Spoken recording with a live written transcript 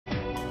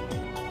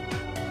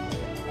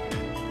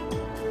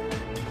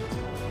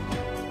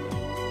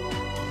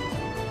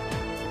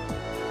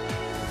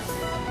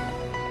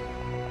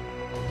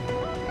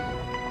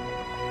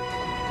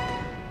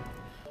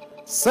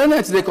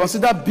Senate, they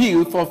consider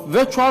bill for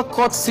virtual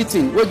court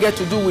sitting wey get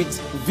to do with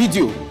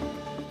video.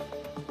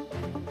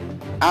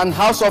 And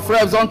House of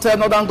Reps don't tell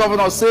northern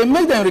governors say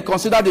make them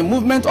reconsider the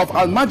movement of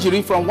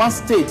Almajiri from one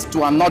state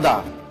to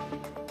another.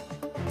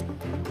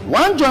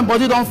 One joint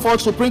body don't fall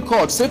Supreme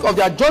Court sake of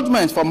their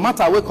judgment for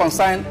matter wey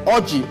concern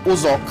Orji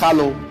Uzo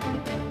Kalo.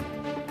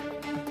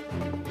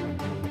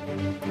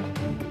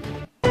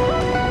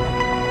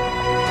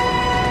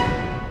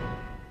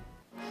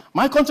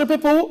 My country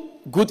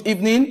people, good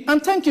evening,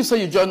 and thank you so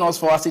you join us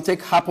for as it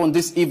take happen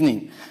this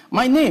evening.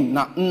 My name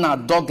na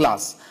Nna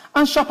Douglas,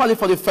 and sharply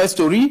for the first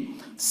story,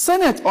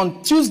 Senate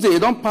on Tuesday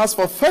don't pass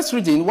for first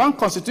reading one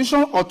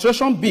constitutional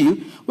alteration bill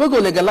wey go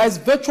legalize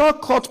virtual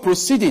court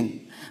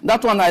proceeding.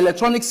 That one na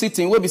electronic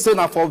sitting wey be say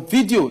na for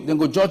video then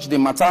go judge the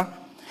matter.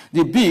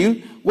 The bill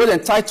will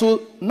entitle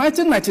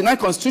 1999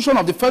 Constitution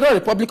of the Federal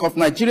Republic of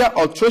Nigeria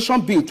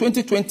Alteration Bill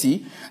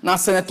 2020 na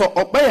Senator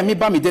Opeyemi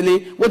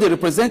Bamidele where they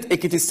represent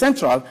Ekiti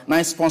Central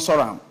na sponsor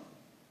am.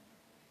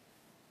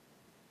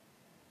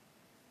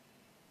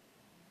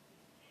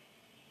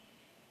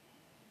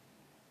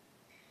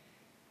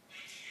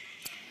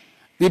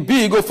 The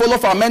bill go follow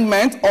for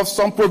amendment of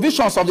some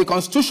provisions of the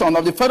Constitution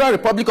of the Federal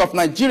Republic of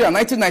Nigeria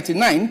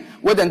 1999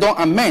 where they don't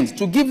amend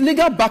to give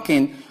legal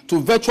backing to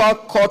virtual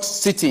court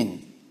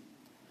sitting.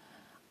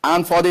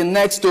 And for the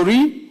next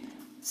story,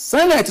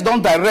 Senate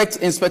don't direct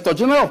Inspector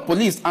General of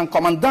Police and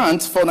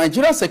Commandant for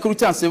Nigeria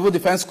Security and Civil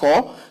Defense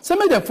Corps, say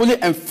make them fully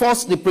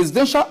enforce the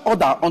presidential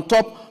order on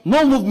top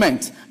no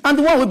movement, and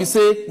the one will be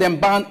say them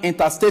ban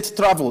interstate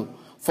travel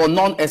for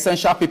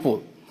non-essential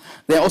people.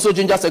 Then also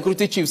Ginger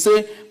Security Chief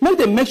say make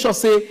them make sure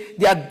say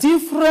there are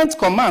different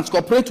commands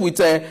cooperate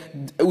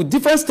with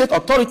different state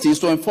authorities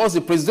to enforce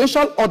the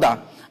presidential order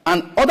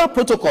and other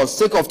protocols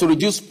sake of to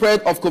reduce spread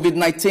of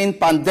COVID-19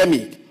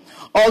 pandemic.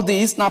 All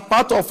these now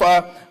part of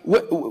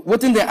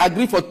waiting they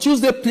agree for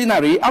Tuesday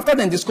plenary after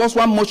they discuss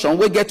one motion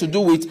we get to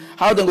do with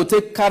how they will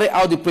carry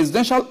out the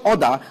presidential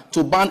order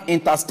to ban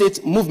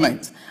interstate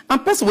movement.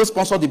 And person will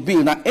sponsor the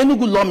bill now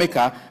Enugu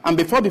lawmaker and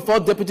before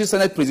Deputy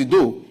Senate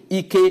Presido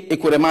Ike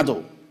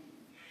Ekweremadu.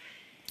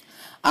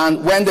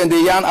 And when then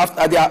they yarn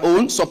after their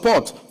own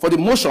support for the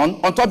motion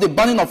on top the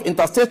banning of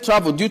interstate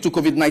travel due to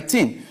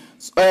COVID-19,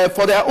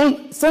 for their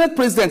own Senate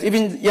President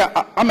even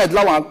Ahmed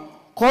Lawan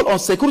call on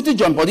security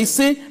joint body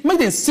say make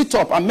them sit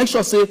up and make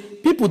sure say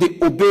people they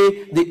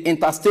obey the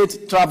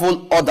interstate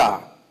travel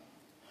order.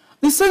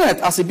 The Senate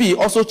as it be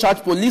also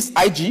charged police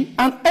IG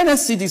and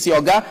NSCDC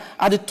Oga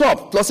at the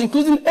top, plus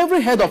including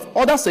every head of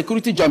other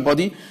security joint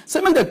body,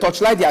 say make them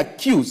touchlight their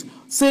accused.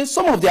 Say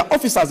some of their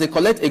officers they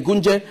collect a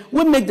gunje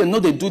will make them know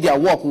they do their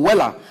work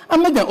weller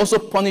and make them also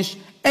punish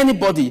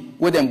anybody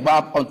with them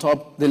grab on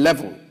top the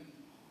level.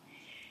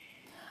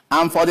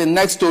 And for the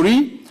next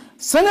story,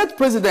 Senate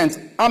President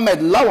Ahmed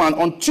Lawan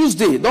on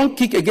Tuesday don't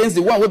kick against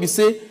the one where we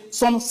say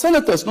some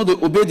senators know they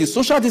obey the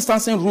social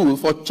distancing rule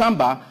for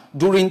chamber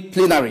during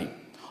plenary.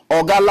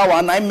 Oga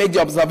Lawan I made the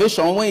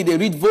observation when they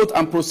read vote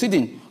and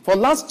proceeding for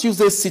last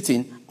Tuesday's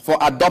sitting for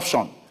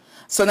adoption.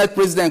 Senate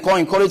President can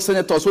encourage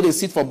senators who they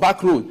sit for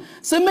back row.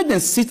 Say make them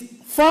sit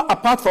far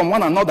apart from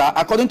one another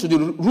according to the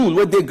rule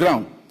where they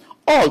ground.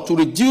 All to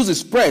reduce the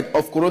spread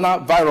of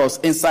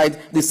coronavirus inside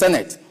the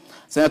Senate.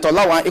 Senator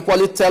Lawan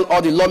equally tell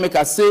all the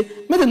lawmakers say,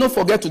 may they not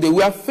forget to they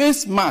wear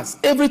face masks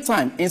every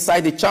time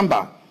inside the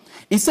chamber.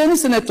 He said any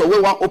senator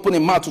will want open a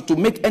mouth to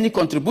make any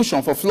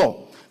contribution for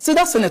floor. Say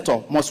that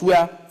senator must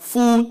wear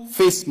full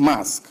face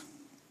mask.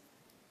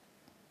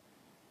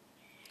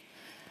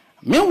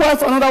 Meanwhile,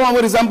 for another one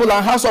will resemble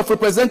a House of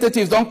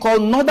Representatives don't call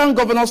Northern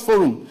Governors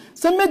Forum.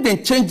 Say make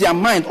them change their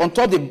mind on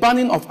top the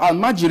banning of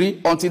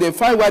Almajiri until they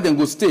find where they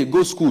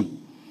go school.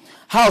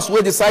 House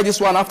will decide this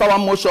one after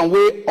one motion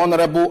where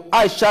Honorable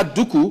Aisha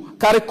Duku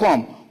carry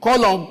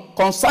call on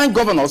concerned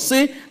governors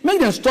say make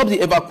them stop the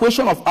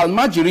evacuation of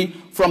Almajiri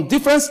from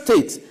different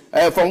states,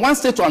 from one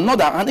state to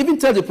another, and even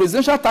tell the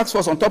Presidential Task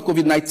Force on top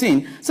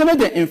COVID-19 say make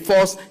them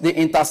enforce the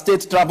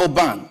interstate travel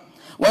ban.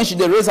 When she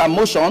raise her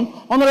motion,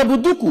 Honorable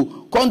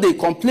Duku they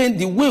complain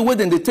the way where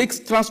they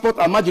take transport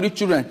Almajiri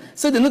children,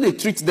 say they know they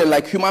treat them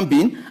like human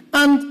beings,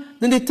 and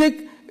then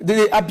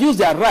they abuse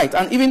their right,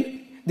 and even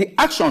the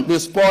action they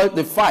spoil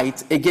the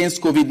fight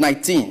against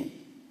COVID-19.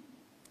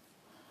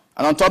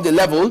 And on top the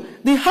level,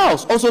 the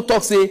House also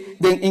talks say make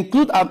they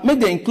include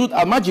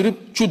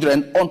Almajiri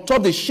children on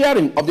top the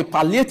sharing of the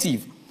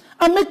palliative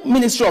and make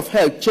Ministry of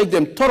Health check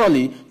them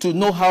thoroughly to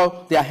know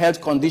how their health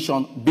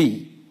condition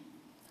be.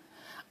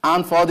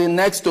 And for the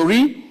next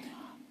story,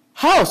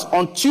 House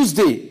on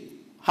Tuesday,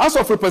 House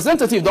of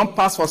Representatives don't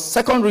pass for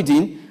second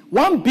reading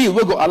one bill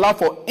will go allow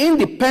for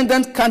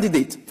independent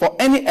candidate for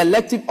any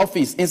elective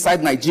office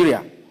inside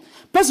Nigeria.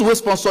 Person will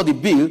sponsor the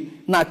bill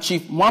na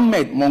Chief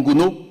Mohammed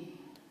Monguno.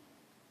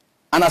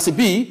 And as it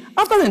be,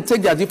 after they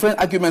take their different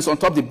arguments on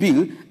top the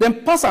bill,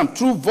 then pass them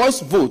through voice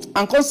vote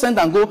and consent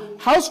and go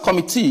House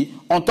Committee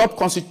on top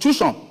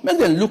Constitution. Make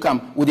them look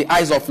them with the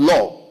eyes of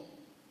law.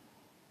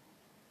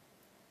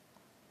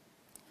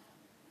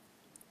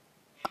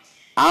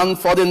 And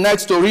for the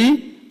next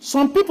story,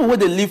 some people where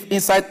they live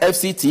inside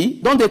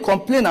FCT don't they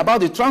complain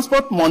about the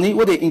transport money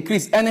where they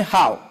increase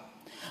anyhow.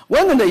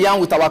 When they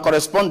yarn with our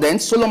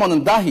correspondent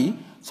Solomon Ndahi,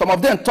 some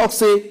of them talk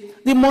say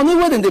the money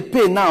where they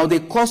pay now they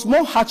cause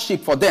more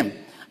hardship for them,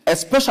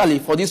 especially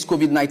for this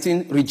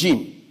COVID-19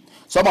 regime.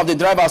 Some of the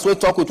drivers who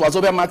talk with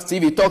Wazobia Max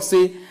TV talk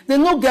say they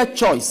no get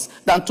choice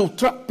than to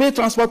pay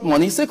transport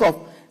money sake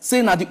of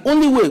saying that the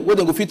only way where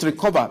they go fit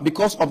recover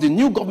because of the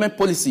new government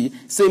policy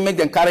say make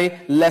them carry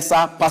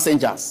lesser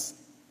passengers.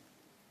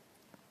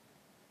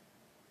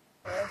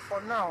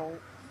 For now,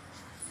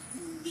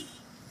 the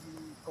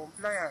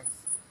compliance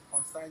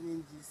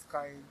concerning this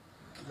kind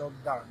of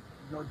lockdown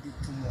not do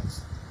too much.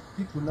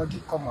 People not do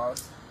come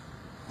out,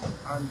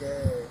 and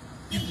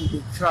people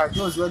they try.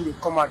 Those when they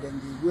come out,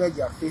 then they wear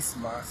their face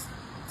mask.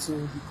 So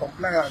the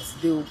compliance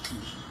they okay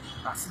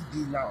as it be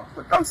now.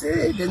 But I'm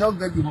saying they not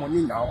get the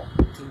money now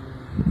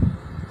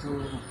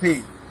to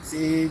pay.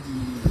 Say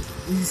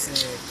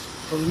this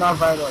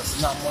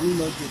coronavirus now money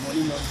not the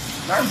money not.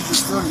 That's the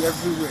story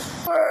everywhere.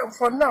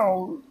 For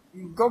now,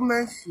 the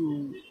government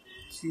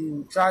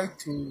should try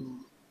to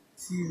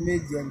see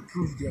make them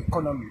improve the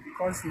economy,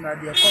 because now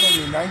the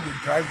economy now they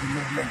drive the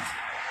movement.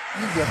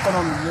 If the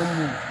economy no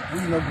move,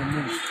 we not go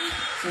move.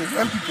 So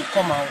when people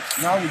come out,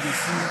 now we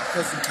just see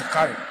person to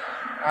carry.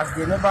 As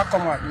they never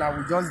come out, now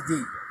we just did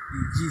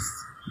the gist,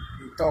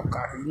 the talk,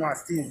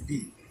 as things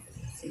be.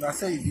 So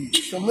that's how it be.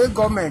 So make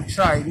government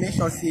try, make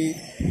sure say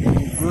they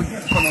will grow the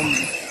economy,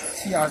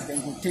 see as they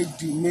go take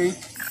the make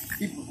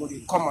people go they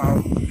come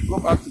out, they go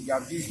back to their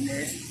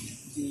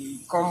business, they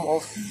come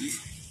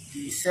office,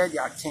 they sell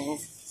their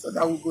things, so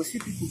that we go see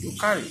people to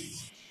carry.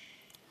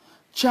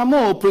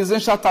 Chairman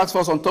Presidential Task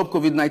Force on top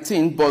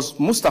COVID-19, Boss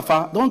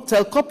Mustafa, don't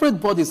tell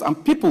corporate bodies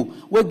and people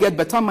will get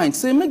better minds,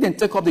 say make them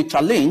take up the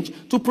challenge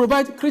to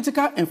provide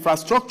critical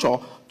infrastructure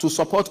to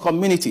support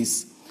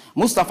communities.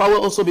 Mustafa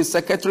will also be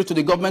secretary to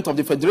the government of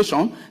the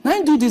Federation. Now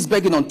he do this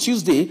begging on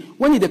Tuesday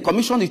when he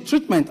commissioned the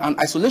treatment and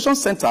isolation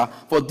center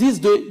for this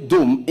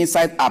dome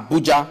inside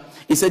Abuja.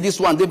 He said this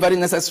one is very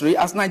necessary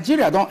as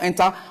Nigeria don't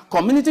enter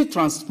community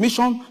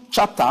transmission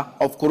chapter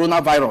of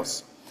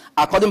coronavirus.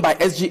 According by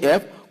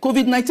SGF,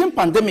 COVID-19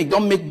 pandemic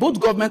don't make both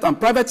government and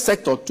private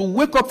sector to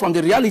wake up from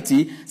the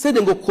reality, say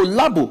they go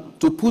collabo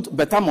to put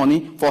better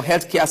money for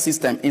healthcare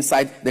system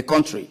inside the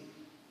country.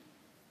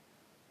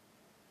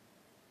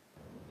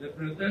 The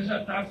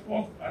Presidential Task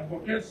Force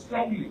advocates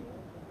strongly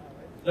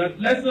that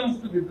lessons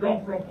to be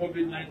drawn from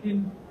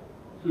COVID-19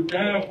 should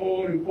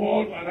therefore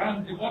revolve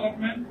around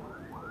development,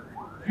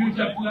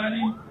 future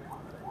planning,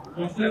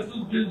 consensus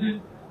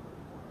building,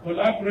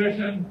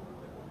 collaboration,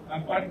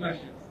 and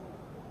partnerships.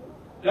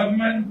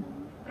 Government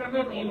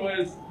cannot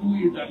always do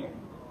it alone.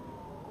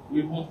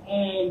 We must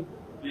all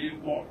be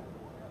involved.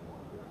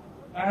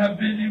 I have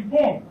been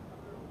informed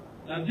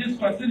that this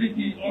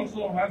facility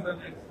also has an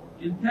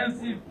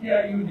intensive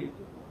care unit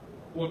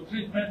for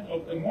treatment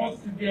of the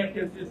most severe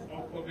cases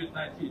of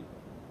COVID-19.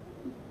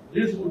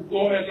 This would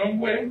go a long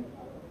way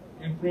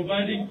in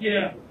providing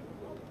care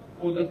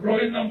for the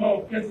growing number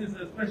of cases,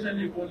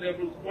 especially for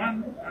levels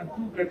 1 and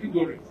 2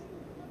 categories.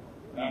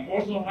 I'm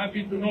also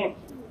happy to note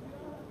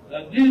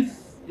that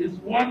this is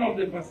one of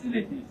the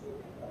facilities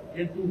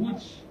into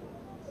which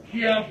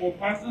care for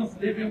persons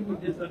living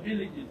with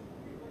disabilities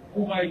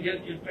who might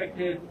get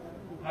infected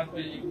has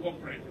been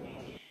incorporated.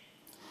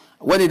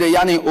 When the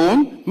Yanni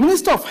own,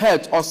 Minister of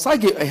Health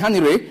Osage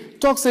Ehanire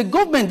talks a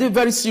government is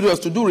very serious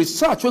to do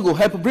research we go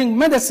help bring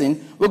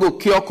medicine we go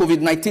cure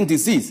COVID-19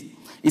 disease.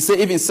 He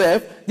say even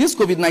self, this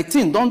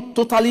COVID-19 don't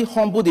totally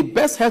humble the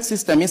best health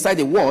system inside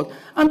the world,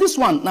 and this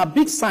one a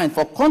big sign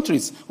for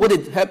countries where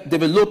they help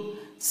develop,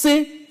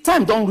 say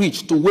time don't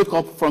reach to wake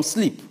up from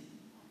sleep.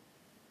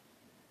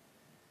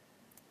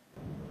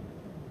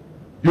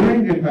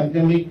 During a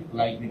pandemic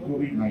like the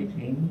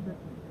COVID-19,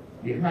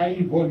 the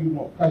high volume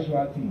of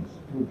casualties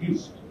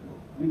produced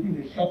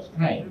within a short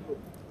time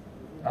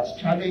has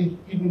challenged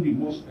even the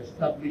most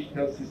established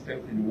health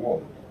systems in the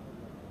world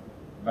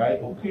by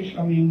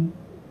occasioning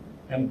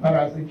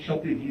embarrassing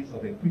shortages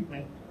of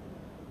equipment,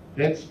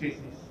 bed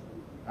spaces,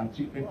 and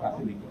treatment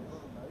facilities.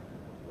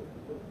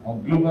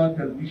 On global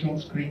television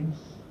screens,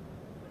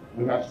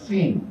 we have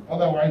seen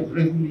otherwise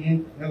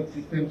resilient health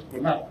systems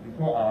collapse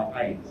before our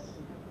eyes.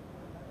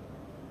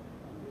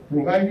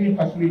 Providing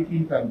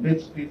facilities and bed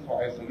space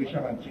for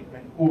isolation and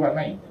treatment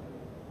overnight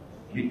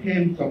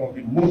became some of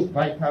the most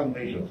vital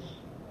measures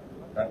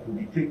that will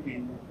be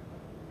taken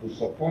to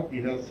support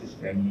the health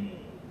system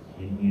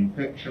in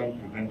infection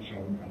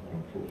prevention and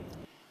control.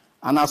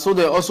 And also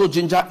they also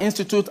ginger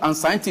institute and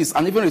scientists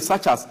and even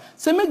researchers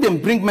say make them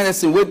bring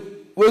medicine we're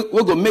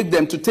going to make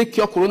them to take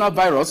cure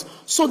coronavirus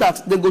so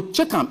that they go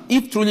check them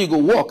if truly go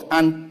work,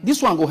 and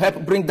this one will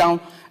help bring down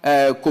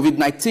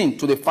COVID-19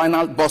 to the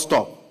final bus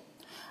stop.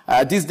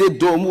 This day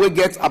dome will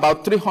get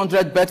about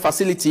 300 bed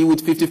facility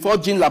with 54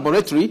 gene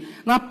laboratory.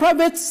 Now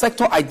private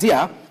sector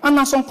idea, and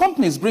now some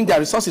companies bring their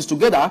resources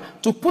together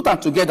to put them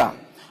together.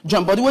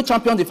 John Body will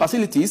champion the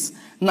facilities.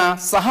 Now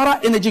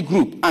Sahara Energy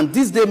Group and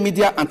This Day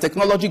Media and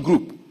Technology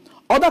Group.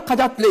 Other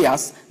Kaja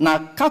players now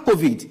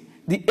Kakovid,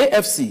 the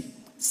AFC,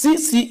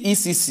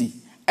 CCECC,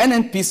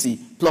 NNPC,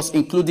 plus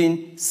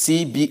including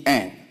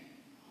CBN.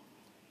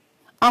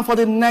 And for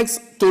the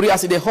next story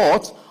as it is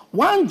hot,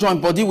 one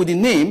joint body with the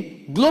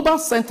name Global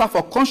Center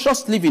for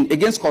Conscious Living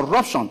Against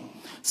Corruption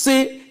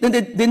say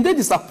they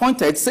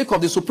disappointed sake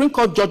of the Supreme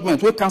Court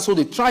judgment wey cancel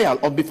the trial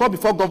of before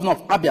Governor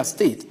of Abia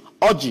State,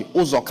 Orji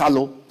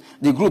Uzor-Kalu.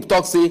 The group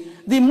talk say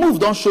the move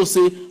don't show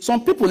say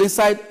some people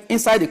inside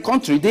the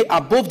country they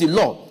above the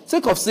law,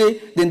 sake of say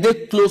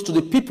they close to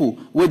the people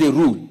where they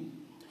rule.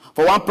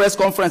 For one press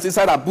conference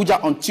inside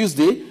Abuja on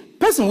Tuesday,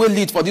 person will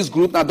lead for this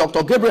group now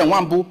Dr. Gabriel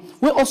Nwambu,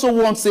 we also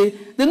want say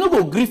they no go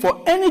agree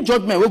for any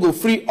judgment wey go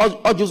free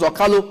Orji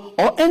Uzor-Kalu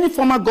or any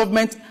former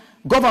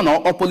governor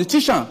or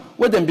politician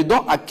where them be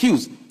don't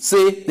accuse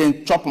say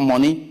they chop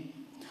money.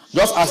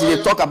 Just as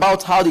they talk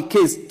about how the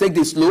case take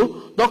this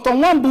slow, Dr.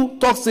 Nwambu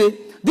talk say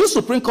this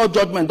Supreme Court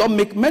judgment don't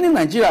make many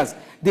Nigerians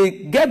they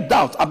get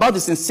doubt about the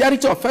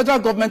sincerity of federal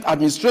government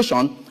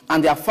administration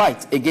and their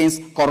fight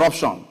against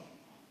corruption.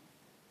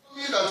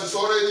 That is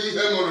already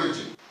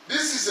hemorrhaging.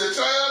 This is a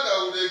trial that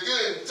will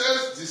again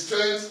test the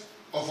strength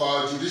of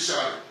our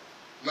judiciary.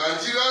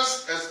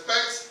 Nigerians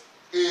expect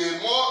a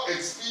more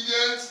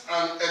expedient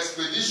and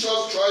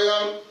expeditious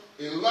trial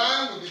in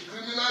line with the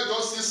Criminal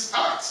Justice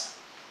Act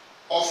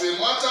of a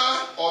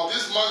matter of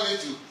this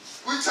magnitude,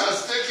 which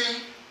has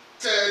taken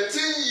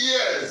 13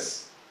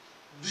 years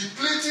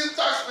depleting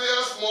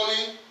taxpayers'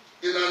 money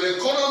in an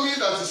economy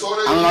that is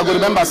already... And I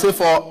remember, say,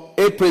 for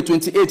April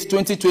 28,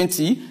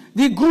 2020,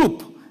 the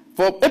group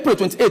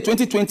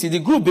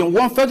been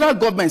warn federal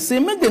government say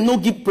make they no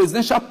give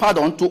presidential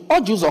pardon to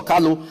Orji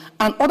Uzor-Kalu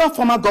and other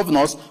former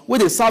governors where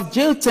they serve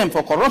jail term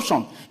for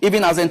corruption.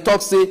 Even as in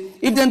talk say,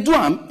 if they do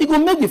them, it will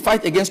make the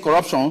fight against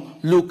corruption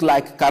look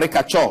like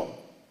caricature.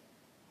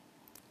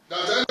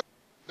 That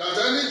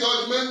any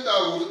judgment that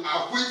will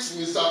acquit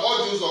Mr.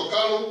 Orji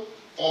Uzor-Kalu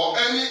or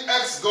any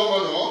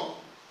ex-governor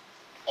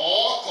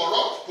or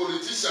corrupt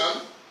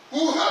politician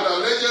who had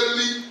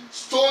allegedly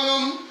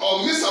stolen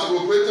or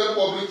misappropriated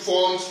public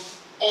funds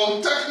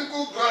on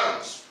technical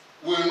grounds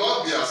will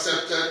not be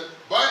accepted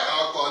by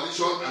our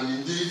coalition and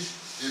indeed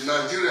the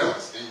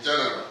Nigerians in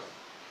general.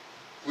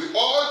 We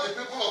all, the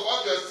people of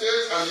Abia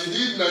State and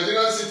indeed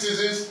Nigerian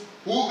citizens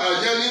who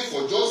are yearning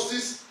for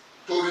justice,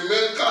 to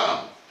remain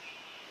calm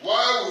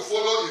while we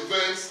follow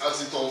events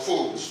as it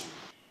unfolds.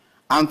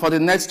 And for the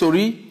next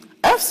story,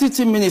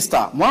 FCT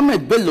Minister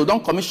Mohammed Bello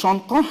don commission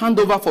come hand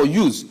over for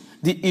use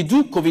the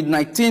Idu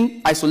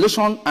COVID-19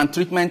 Isolation and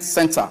Treatment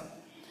Center.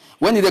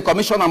 When he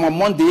commissioned on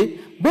Monday,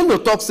 Bello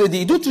talk say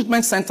the Idu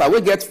Treatment Center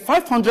will get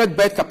 500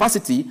 bed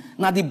capacity,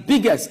 now the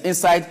biggest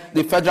inside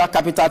the Federal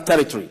Capital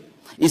Territory.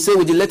 He say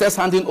with the latest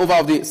handing over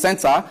of the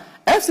center,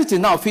 FCT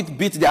now fit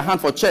beat their hand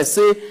for chest,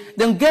 say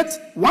they get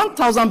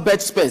 1,000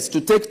 bed space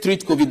to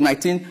treat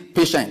COVID-19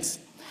 patients.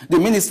 The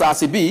minister,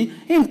 as he be,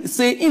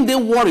 say in they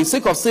worry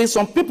sake of say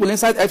some people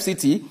inside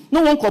FCT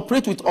no one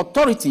cooperate with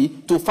authority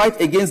to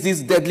fight against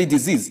this deadly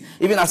disease.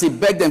 Even as he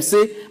beg them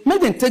say, make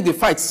them take the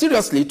fight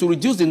seriously to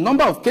reduce the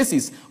number of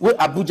cases where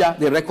Abuja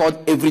they record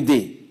every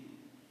day.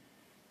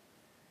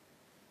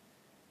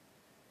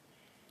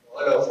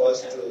 All of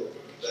us to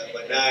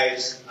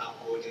organize and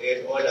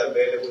coordinate all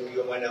available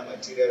human and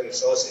material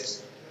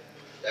resources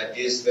that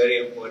this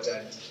very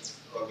important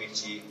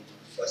committee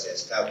was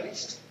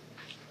established.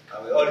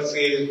 And we all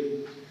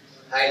feel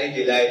highly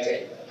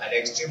delighted and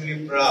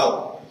extremely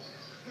proud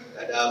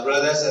that our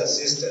brothers and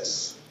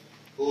sisters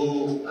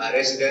who are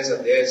residents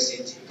of the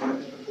FCT,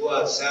 who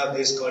have served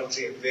this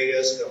country in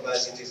various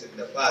capacities in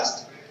the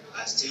past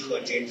and still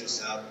continue to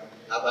serve,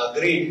 have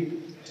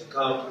agreed to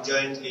come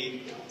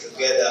jointly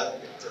together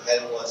to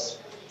help us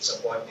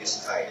support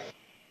this fight.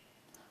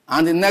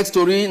 And the next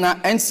story now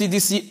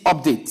NCDC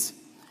update.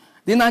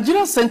 The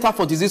Nigerian Center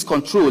for Disease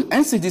Control,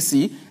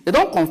 NCDC, they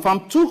don't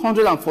confirm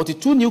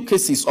 242 new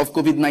cases of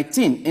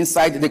COVID-19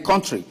 inside the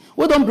country.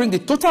 We don't bring the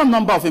total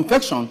number of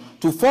infection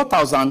to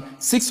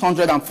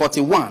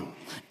 4,641.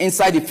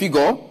 Inside the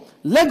figure,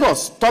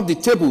 Lagos topped the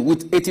table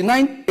with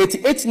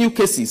 88 new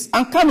cases,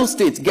 and Kano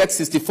State gets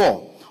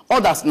 64.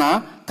 Others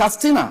now,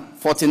 Katsina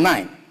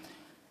 49,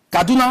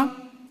 Kaduna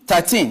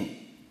 13,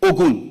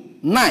 Ogun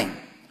 9,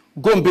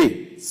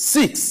 Gombe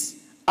 6,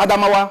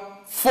 Adamawa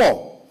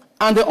 4.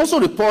 And they also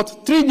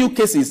report 3 new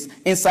cases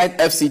inside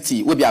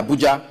FCT, will be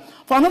Abuja.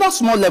 For another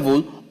small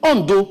level,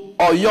 Ondo,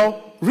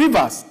 Oyo,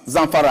 Rivers,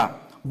 Zamfara,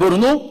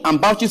 Borno, and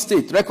Bauchi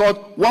State record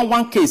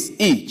 1 case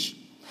each.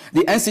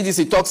 The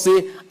NCDC talk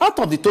say, out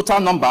of the total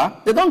number,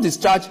 they don't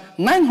discharge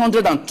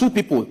 902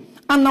 people,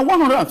 and now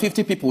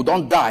 150 people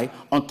don't die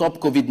on top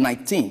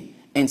COVID-19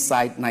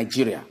 inside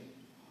Nigeria.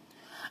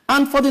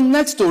 And for the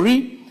next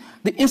story,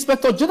 the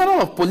Inspector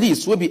General of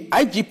Police will be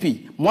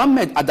IGP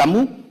Mohammed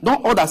Adamu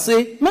don't order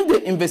say make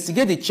they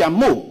investigate the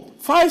Chamo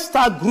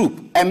 5-star group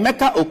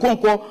Emeka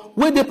Okonkwo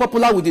where they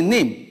popular with the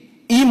name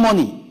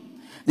E-Money.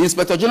 The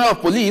Inspector General of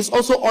Police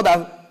also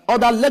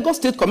order Lagos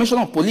State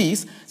Commissioner of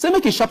Police say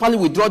make he sharply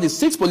withdraw the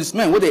 6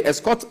 policemen where they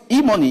escort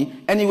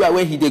E-Money anywhere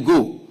where they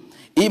go.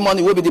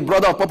 E-Money will be the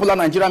brother of popular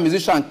Nigerian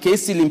musician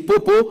KC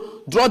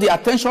Limpopo, draw the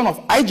attention of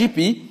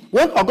IGP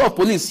when Oga of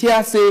Police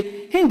here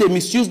say him they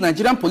misuse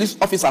Nigerian police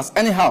officers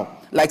anyhow,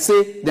 like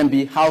say them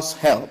be house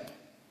help.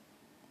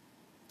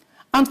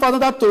 And for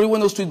another story, we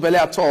no street belly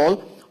at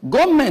all,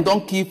 government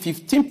don't kill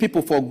 15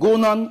 people for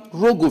Gonan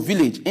Rogo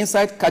village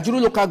inside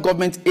Kajuru local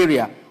government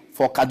area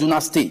for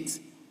Kaduna State.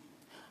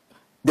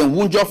 Then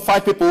wounded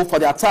 5 people for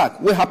the attack,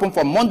 which happened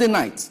for Monday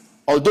night,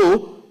 although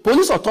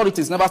police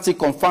authorities never still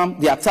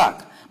confirmed the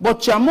attack. But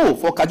Chamo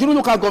for Kajuru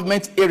local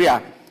government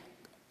area,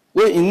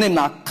 where in name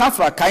na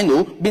Kafra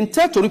Kaino, been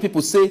tell Tori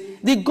people say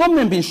the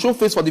government been show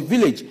face for the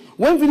village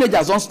when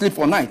villagers don't sleep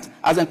for night,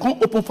 as they come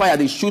open fire,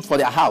 they shoot for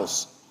their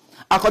house.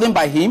 According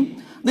by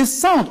him, the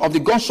sound of the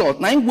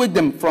gunshot now wake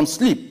them from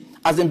sleep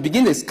as they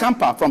begin to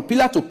scamper from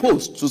pillar to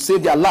post to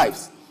save their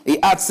lives. He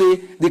adds say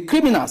the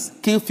criminals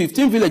killed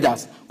 15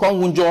 villagers,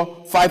 come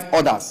wunjure 5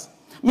 others.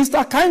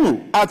 Mr.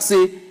 Kaino adds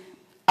say,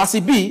 as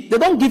it be, they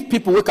don't give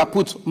people wake up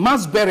put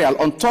mass burial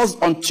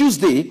on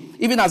Tuesday,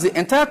 even as the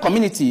entire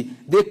community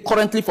they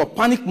currently for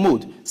panic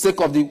mode sake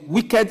of the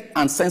wicked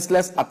and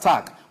senseless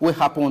attack will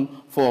happen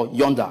for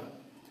yonder.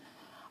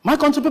 My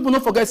country people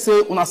don't forget say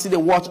una see the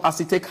watch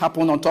as it take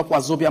happen on top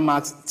Wazobia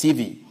Max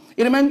TV.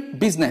 It remain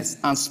business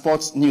and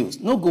sports news.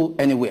 No go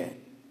anywhere.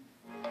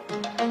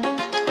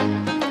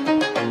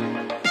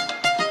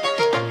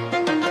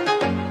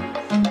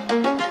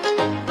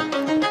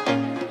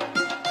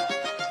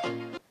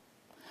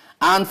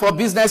 And for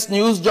business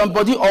news, John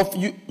Body of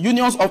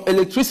Unions of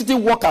Electricity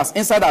Workers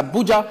inside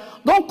Abuja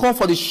don't call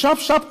for the sharp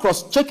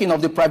cross-checking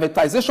of the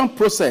privatization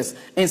process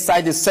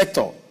inside the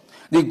sector.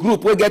 The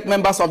group will get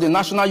members of the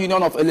National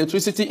Union of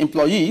Electricity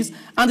Employees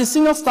and the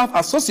Senior Staff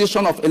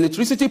Association of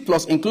Electricity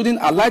Plus, including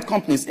allied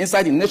companies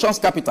inside the nation's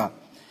capital.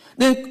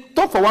 They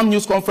talk for one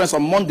news conference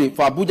on Monday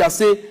for Abuja,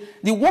 say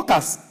the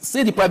workers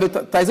say the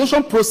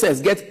privatization process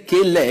get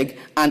K-leg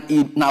and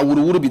it na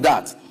wuru be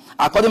that.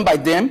 According by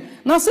them,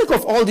 now sake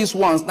of all these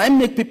ones, now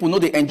make people know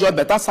they enjoy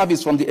better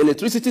service from the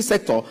electricity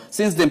sector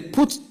since they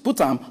put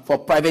them for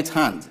private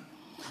hand.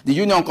 The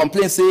union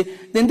complains say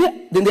then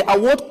they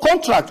award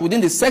contract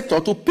within the sector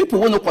to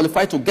people who no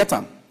qualify to get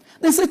them.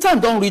 They say time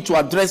don't reach to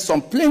address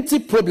some plenty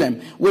problem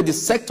where the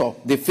sector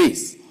they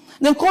face.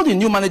 Then call the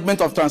new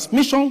management of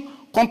Transmission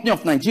Company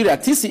of Nigeria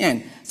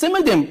 (TCN), say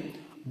make them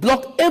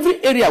block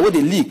every area where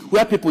they leak,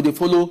 where people they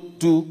follow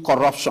do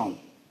corruption.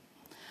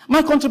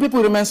 My country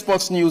people, remain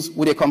sports news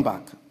when they come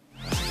back.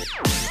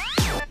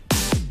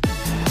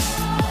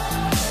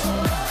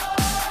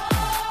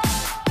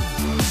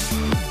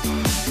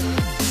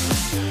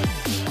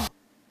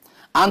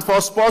 And for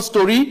sports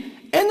story,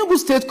 Enugu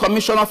State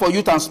Commissioner for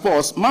Youth and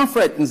Sports,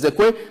 Manfred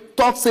Nzekwe,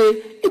 talk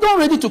say he don't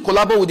ready to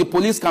collaborate with the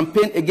police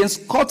campaign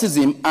against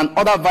cultism and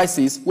other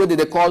vices where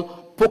they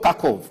call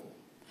Pokakov.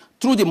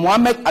 Through the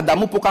Mohammed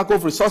Adamu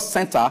Pokakov Resource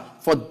Center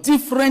for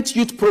different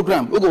youth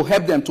programs, we will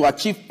help them to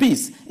achieve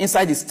peace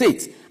inside the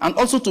state and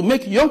also to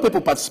make young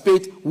people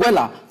participate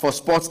weller for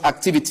sports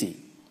activity.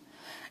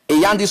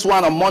 He yarned this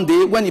one on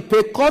Monday when he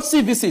paid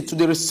courtesy visit to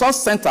the resource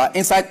center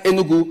inside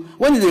Enugu.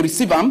 When they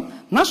receive him,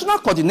 National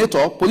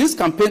Coordinator, Police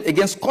Campaign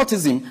Against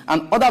Cultism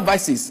and Other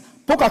Vices,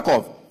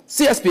 Pokakov,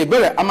 CSP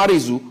Ebere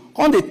Amarizu,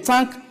 on the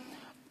thank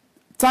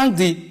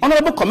the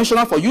Honorable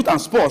Commissioner for Youth and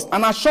Sports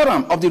and assure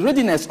him of the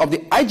readiness of the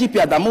IGP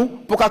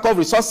Adamu Pokakov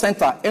Resource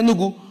Center,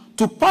 Enugu,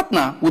 to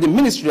partner with the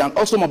ministry and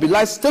also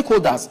mobilize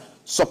stakeholders'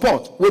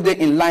 support where they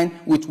in line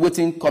with what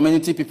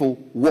community people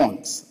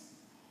want.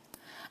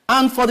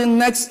 And for the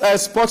next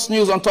sports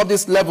news on top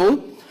this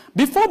level,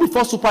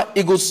 before Super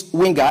Eagles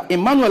winger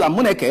Emmanuel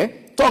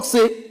Amuneke talks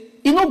say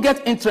he no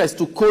get interest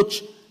to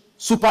coach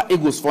Super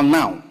Eagles for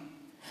now.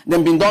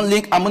 Then been done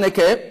link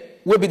Amuneke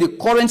will be the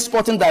current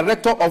sporting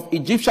director of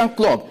Egyptian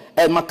club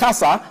El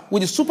Makassa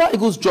with the Super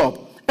Eagles job,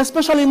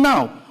 especially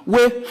now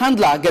where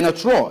handler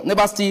Genetro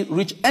never still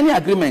reach any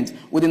agreement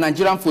with the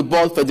Nigerian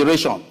Football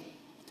Federation.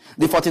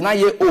 The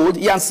 49-year-old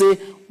Ian say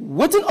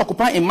waiting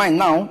occupy in mind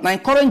now na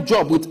current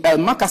job with El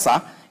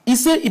Makassa. He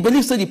say he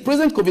believes that the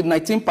present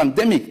COVID-19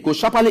 pandemic will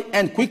sharply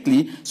end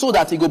quickly so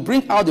that he will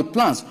bring out the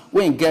plans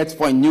we get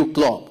for a new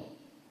club.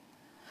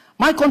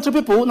 My country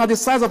people, now the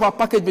size of our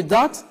package be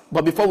that,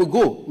 but before we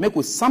go, make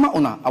we summer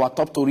honor our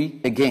top story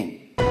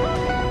again.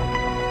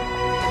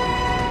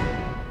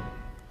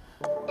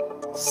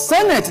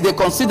 Senate, they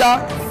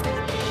consider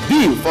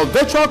bill for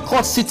virtual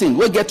court sitting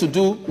we get to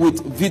do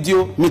with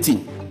video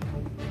meeting.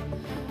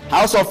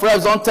 House of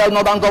Reps don't tell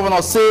Northern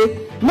governors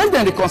say, make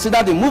them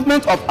reconsider the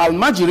movement of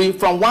Almajiri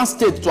from one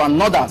state to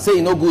another,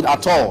 say no good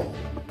at all.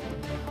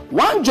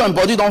 One joint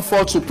body don't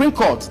fall to Supreme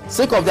Court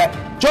sake of their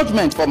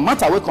judgment for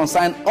matter we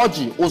concern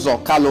Oji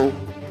Uzo Kalo.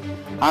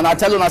 And I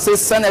tell you, I say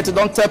Senate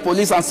don't tell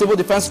police and civil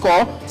defense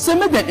corps, say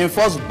make them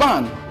enforce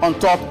ban on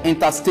top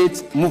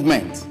interstate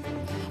movement.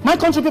 My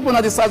country people, now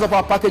the size of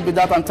our package with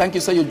that, and thank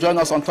you, so you join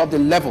us on top the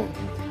level.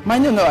 My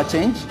name never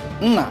change.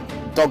 Nna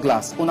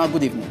Douglas. Una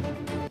good evening.